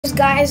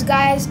Guys,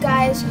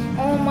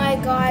 oh my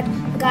god,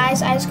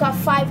 guys, I just got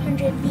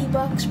 500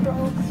 V-Bucks,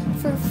 bro,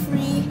 for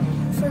free,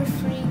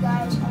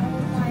 guys, oh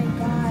my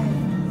god,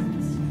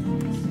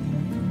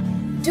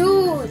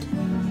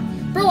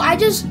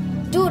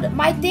 dude,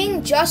 my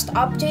thing just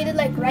updated,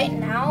 like, right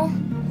now,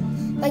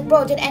 like,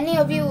 bro, did any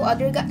of you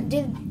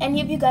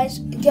guys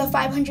get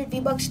 500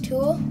 V-Bucks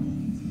too?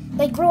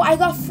 Like, bro, I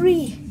got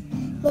free.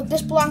 Look,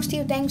 this belongs to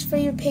you. Thanks for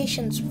your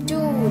patience.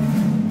 Dude,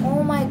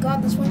 oh my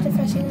god, this Winter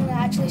Fest season is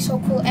actually so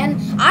cool. And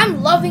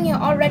I'm loving it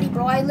already,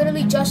 bro. I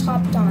literally just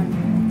hopped on.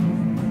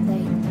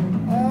 Like,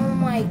 oh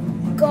my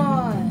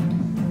god.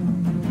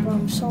 Bro,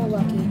 I'm so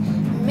lucky.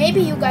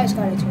 Maybe you guys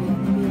got it too. Yeah,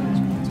 maybe you guys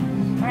got it too.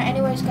 Alright,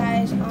 anyways,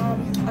 guys,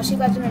 I'll see you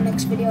guys in the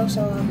next video.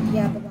 So,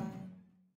 yeah, bye-bye.